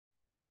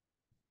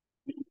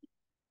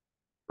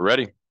We're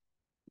ready.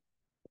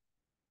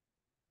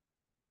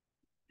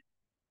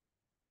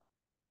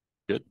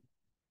 Good.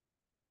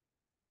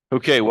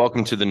 Okay,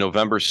 welcome to the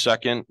November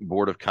 2nd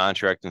Board of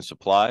Contract and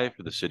Supply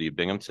for the City of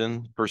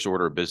Binghamton. First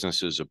order of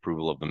business is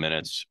approval of the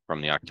minutes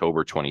from the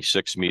October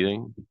 26th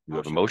meeting. You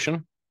have a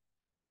motion?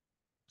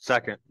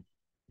 Second.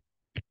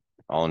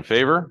 All in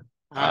favor?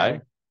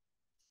 Aye.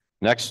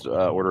 Next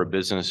order of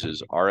business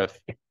is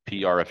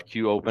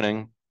RFQ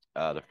opening.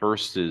 The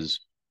first is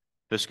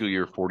fiscal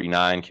year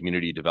 49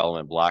 Community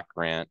Development Block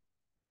Grant,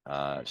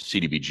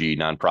 CDBG,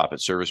 Nonprofit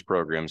Service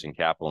Programs and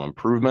Capital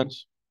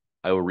Improvements.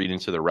 I will read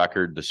into the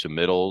record the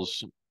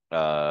submittals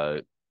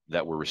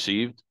that were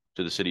received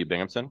to the City of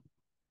Binghamton.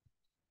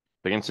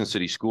 Binghamton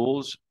City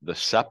Schools, the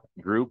SEP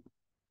Group,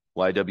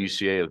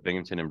 YWCA of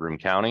Binghamton and Broome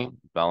County,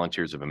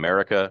 Volunteers of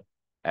America,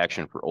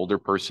 Action for Older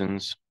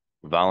Persons,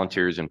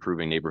 Volunteers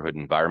Improving Neighborhood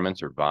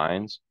Environments, or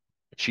VINES,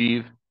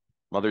 Achieve,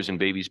 Mothers and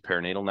Babies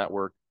Perinatal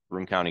Network,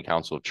 Broome County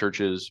Council of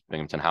Churches,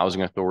 Binghamton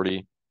Housing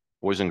Authority,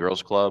 Boys and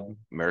Girls Club,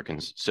 American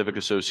Civic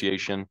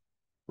Association,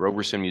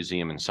 Roberson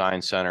Museum and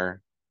Science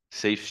Center,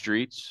 Safe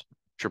Streets,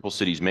 Triple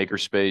Cities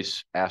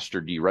Makerspace,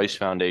 Astor D. Rice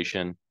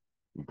Foundation,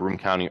 Broome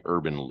County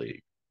Urban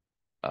League.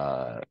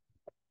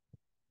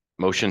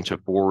 Motion to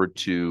forward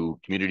to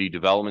Community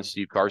Development,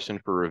 Steve Carson,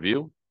 for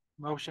review.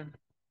 Motion.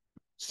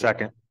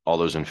 Second. All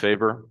those in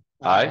favor?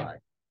 Aye.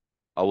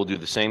 I will do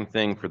the same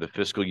thing for the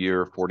fiscal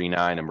year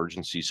 49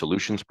 Emergency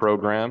Solutions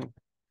Program.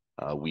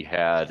 We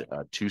had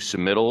two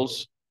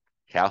submittals,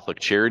 Catholic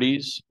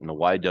Charities and the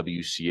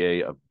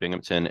YWCA of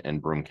Binghamton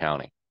and Broome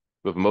County.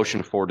 We have a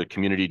motion forward to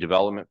Community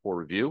Development for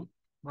review.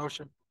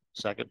 Motion.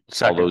 Second.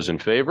 All those in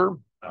favor?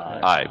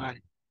 Aye.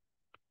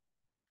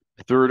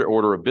 Third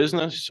order of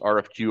business,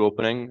 RFQ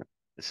opening.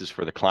 This is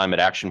for the Climate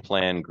Action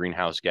Plan,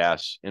 Greenhouse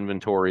Gas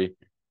Inventory,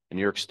 and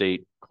New York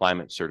State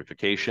Climate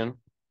Certification.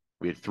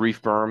 We had three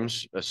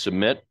firms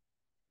submit: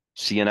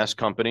 CNS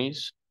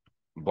Companies,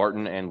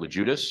 Barton and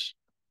LaJudas,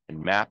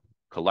 and MAP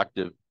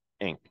Collective,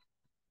 Inc.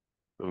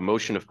 We have a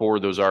motion to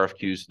forward those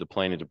RFQs to the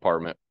Planning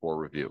Department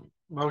for review.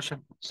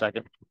 Motion.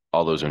 Second.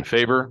 All those in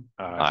favor?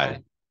 Aye.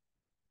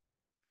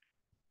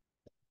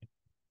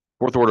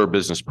 Fourth order of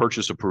business,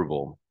 purchase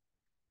approval.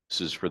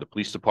 This is for the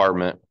Police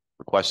Department,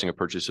 requesting a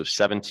purchase of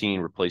 17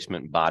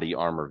 replacement body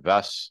armor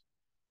vests,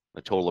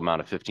 a total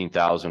amount of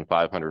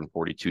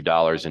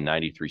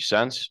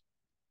 $15,542.93.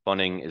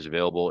 Funding is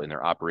available in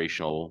their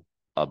operational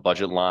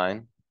budget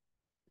line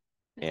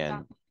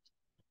and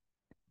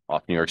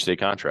off New York State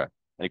contract.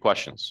 Any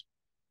questions?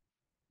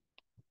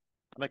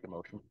 I'll make a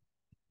motion.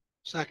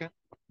 Second.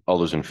 All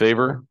those in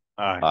favor?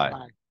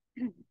 Aye.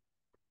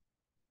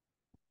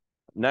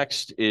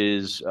 Next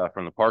is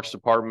from the Parks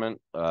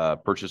Department,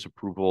 purchase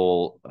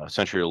approval,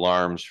 Century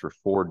Alarms for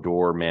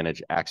 4-door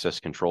managed access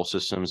control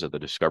systems at the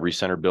Discovery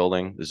Center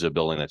building. This is a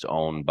building that's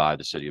owned by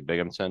the City of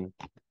Binghamton.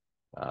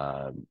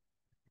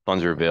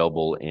 Funds are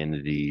available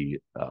in the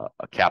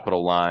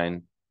capital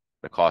line,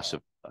 the cost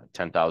of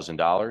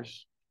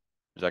 $10,000.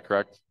 Is that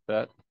correct,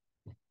 Pat?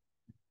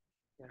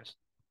 Yes.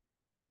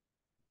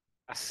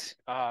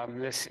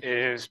 This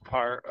is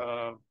part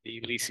of the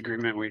lease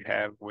agreement we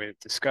have with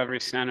Discovery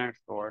Center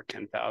for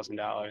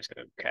 $10,000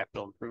 of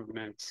capital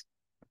improvements.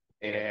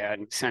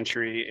 And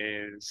Century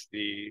is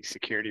the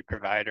security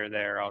provider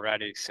there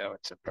already, so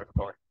it's a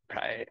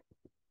proprietary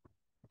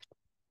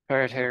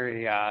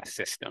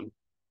system.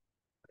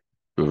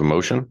 Do we have a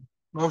motion?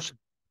 Motion.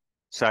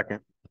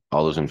 Second.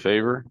 All those in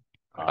favor?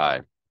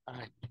 Aye.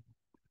 Aye.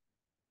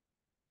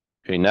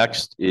 Okay,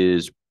 next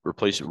is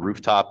replace a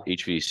rooftop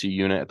HVAC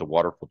unit at the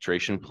water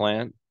filtration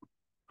plant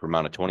for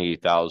amount of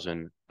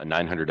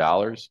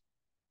 $28,900.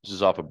 This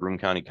is off a Broome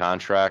County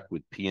contract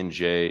with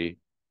P&J,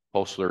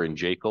 Hostler and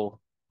Jekyll.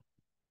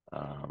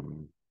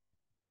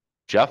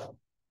 Jeff?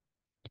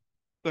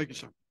 Thank you,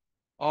 sir.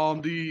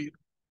 The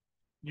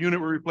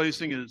unit we're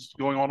replacing is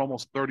going on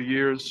almost 30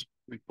 years.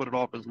 We put it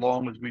off as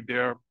long as we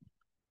dare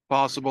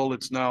possible.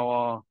 It's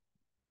now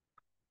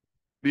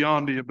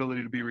beyond the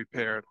ability to be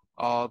repaired.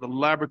 The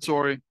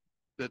laboratory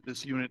that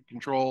this unit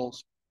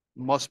controls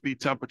must be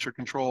temperature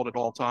controlled at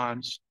all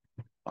times.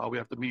 We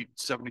have to meet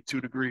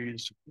 72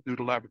 degrees due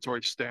to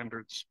laboratory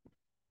standards.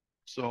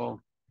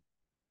 So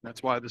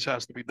that's why this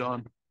has to be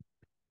done.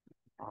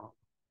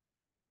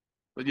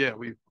 But yeah,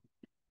 we've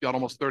got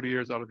almost 30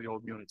 years out of the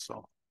old unit,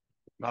 so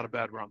not a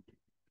bad run.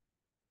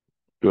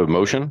 Do we have a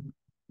motion?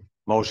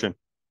 Motion.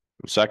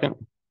 Second?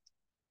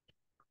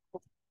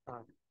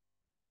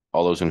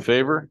 All those in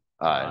favor?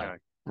 Aye.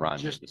 Ron,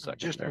 Just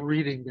there.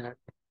 reading that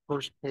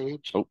first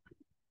page. Oh.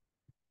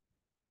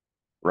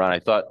 Ron, I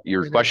thought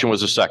your question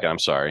was a second. I'm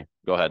sorry.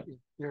 Go ahead.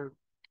 Their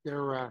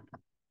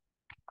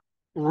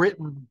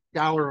written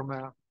dollar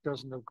amount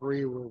doesn't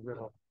agree with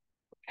the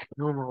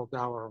numeral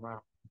dollar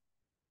amount.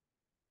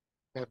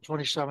 They have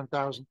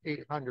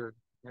 27,800.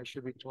 That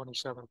should be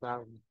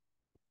 27,000.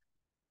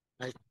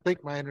 I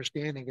think my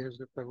understanding is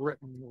that the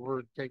written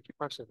word takes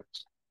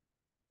precedence.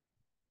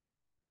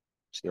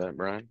 See that,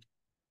 Brian?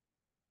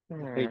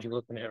 What page you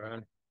looking at,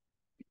 Ron?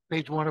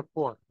 Page 1 of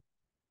 4.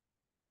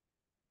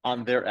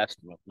 On their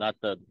estimate, not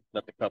the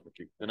cover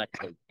sheet, the next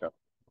page,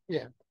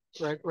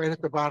 right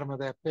at the bottom of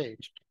that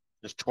page.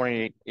 there's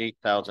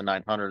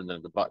 28,900, and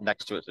then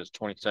next to it says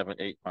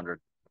 27,800.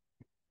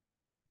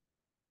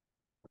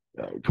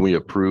 Can we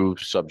approve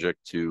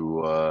subject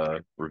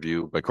to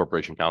review by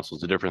corporation council?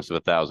 It's a difference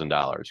of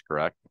 $1,000,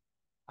 correct?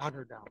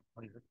 $100.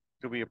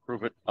 Do we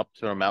approve it up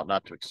to an amount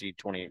not to exceed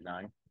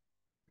 28,900?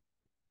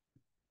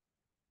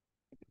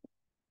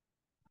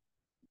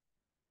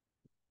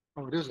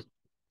 Oh, it is, It's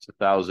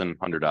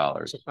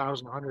 $1,100. it's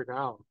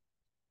 $1,100.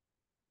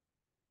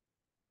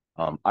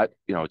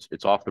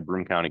 It's off the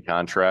Broome County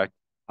contract.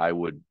 I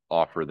would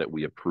offer that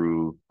we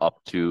approve up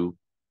to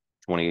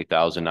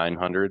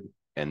 28,900,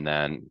 and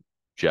then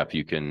Jeff,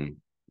 we can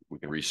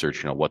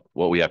research, what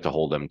we have to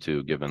hold them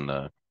to given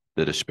the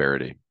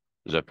disparity.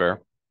 Is that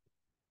fair?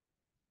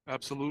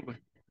 Absolutely.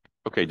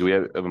 Okay, do we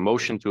have a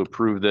motion to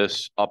approve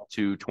this up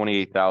to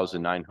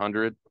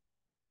 28,900?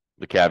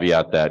 The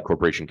caveat that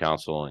corporation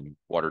council and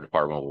water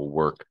department will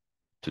work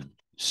to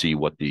see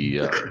what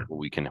what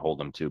we can hold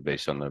them to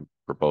based on the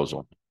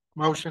proposal.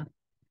 Motion,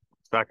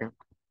 Second.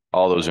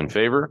 All those in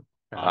favor?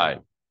 Aye.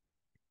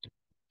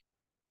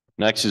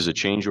 Next is a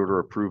change order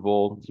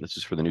approval. This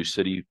is for the new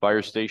city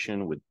fire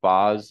station with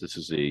Boz. This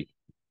is a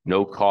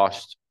no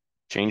cost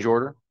change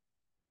order.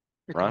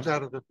 it Ron? comes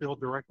out of the field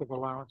directive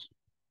allowance.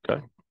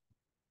 Okay.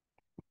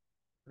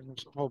 And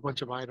there's a whole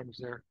bunch of items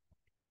there.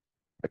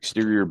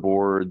 Exterior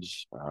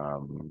boards,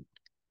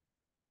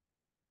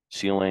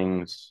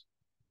 ceilings,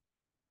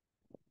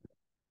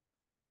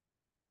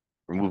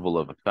 removal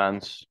of a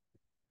fence.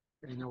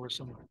 And there were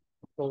some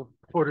old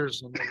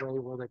footers in the way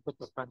where they put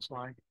the fence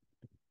line.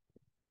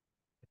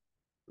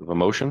 Of a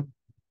motion.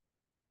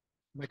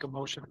 Make a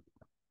motion.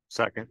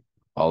 Second.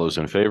 All those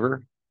in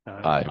favor?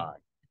 Aye.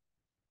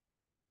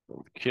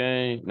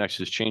 Okay, next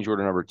is change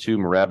order number 2,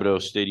 Marabito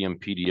Stadium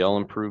PDL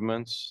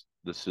improvements.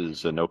 This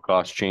is a no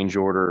cost change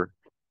order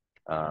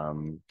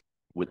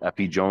with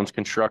F.E. Jones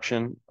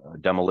Construction,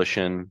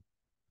 demolition in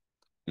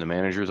the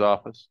manager's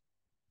office.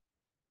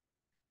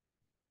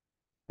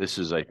 This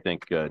is, I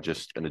think,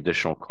 just an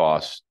additional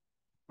cost,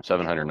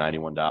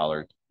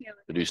 $791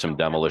 to do some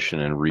demolition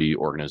and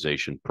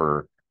reorganization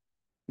per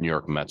New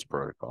York Mets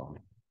protocol.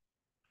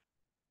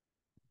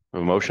 A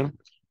motion?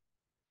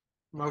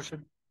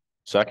 Motion,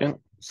 Second?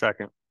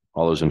 Second.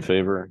 All those in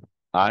favor?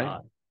 Aye.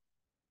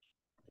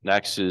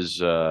 Next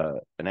is an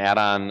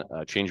add-on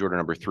change order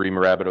number 3,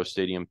 Marabito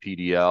Stadium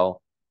PDL.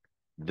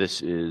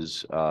 This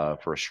is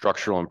for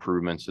structural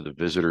improvements to the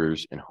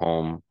visitors and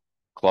home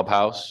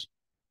clubhouse.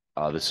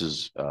 This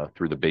is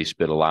through the base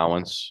bid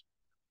allowance,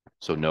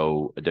 so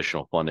no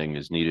additional funding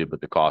is needed,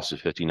 but the cost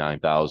is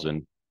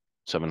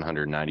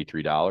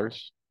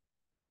 $59,793.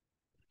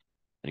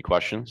 Any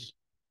questions?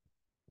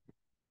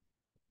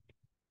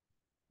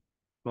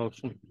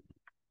 Motion.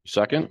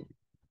 Second?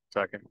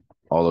 Second.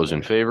 All those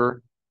in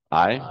favor?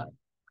 Aye.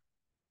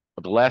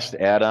 But the last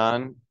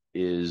add-on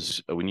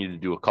is we need to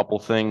do a couple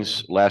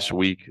things. Last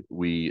week,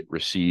 we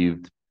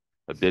received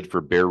a bid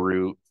for bare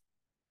root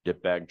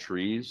dip bag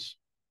trees.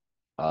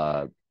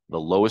 The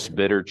lowest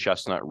bidder,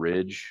 Chestnut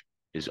Ridge,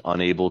 is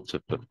unable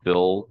to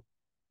fulfill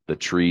the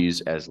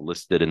trees as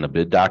listed in the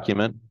bid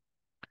document.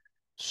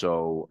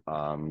 So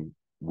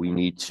we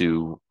need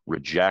to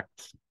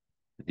reject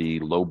the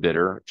low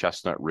bidder,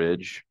 Chestnut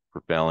Ridge,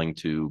 for failing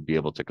to be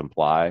able to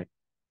comply,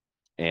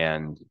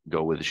 and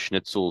go with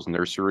Schnitzel's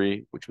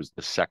Nursery, which was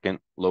the second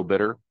low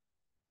bidder.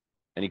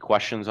 Any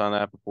questions on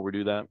that before we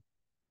do that?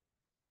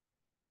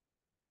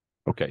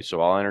 Okay,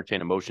 so I'll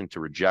entertain a motion to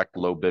reject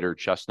low bidder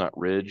Chestnut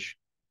Ridge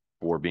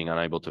for being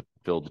unable to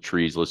fill the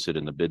trees listed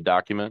in the bid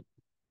document.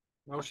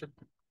 motion,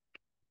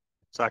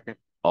 Second.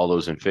 All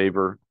those in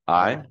favor?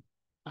 Aye.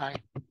 aye,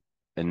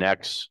 And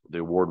next, the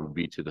award would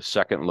be to the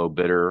second low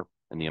bidder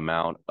in the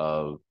amount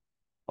of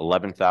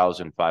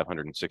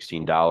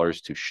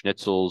 $11,516 to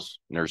Schnitzel's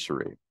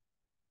Nursery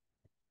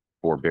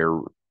for bare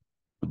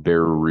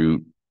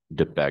root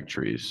dip bag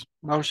trees.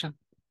 motion,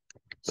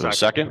 So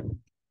second,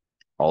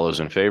 all those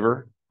in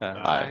favor?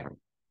 Aye.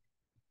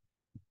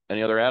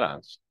 Any other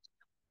add-ons?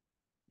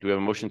 Do we have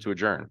a motion to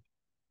adjourn?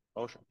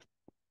 Motion.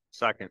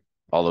 Second.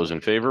 All those in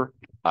favor?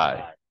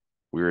 Aye.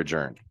 We are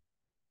adjourned.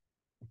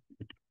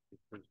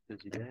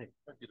 Busy day.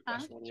 Huh?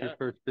 It's your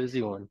first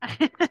busy one.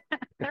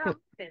 They're